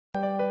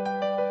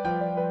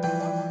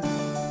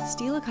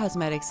Stila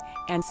Cosmetics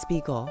and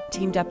Spiegel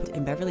teamed up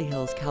in Beverly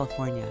Hills,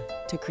 California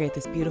to create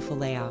this beautiful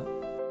layout,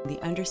 the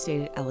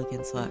Understated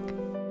Elegance look.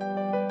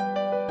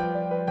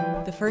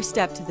 The first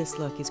step to this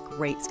look is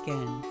great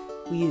skin.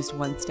 We used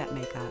one-step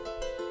makeup.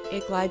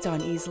 It glides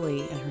on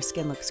easily and her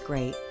skin looks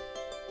great.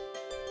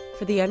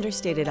 For the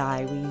understated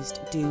eye, we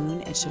used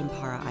Dune and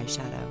Shampara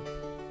eyeshadow.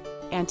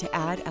 And to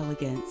add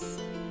elegance,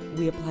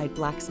 we applied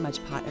black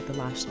smudge pot at the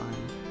lash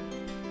line.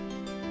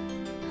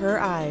 Her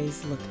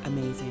eyes look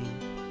amazing.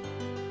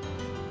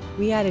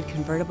 We added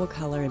convertible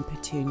color in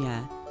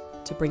Petunia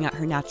to bring out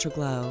her natural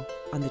glow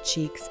on the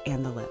cheeks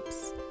and the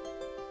lips.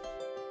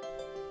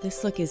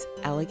 This look is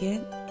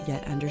elegant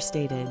yet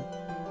understated.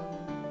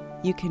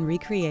 You can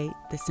recreate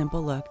the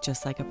simple look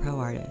just like a pro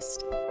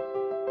artist.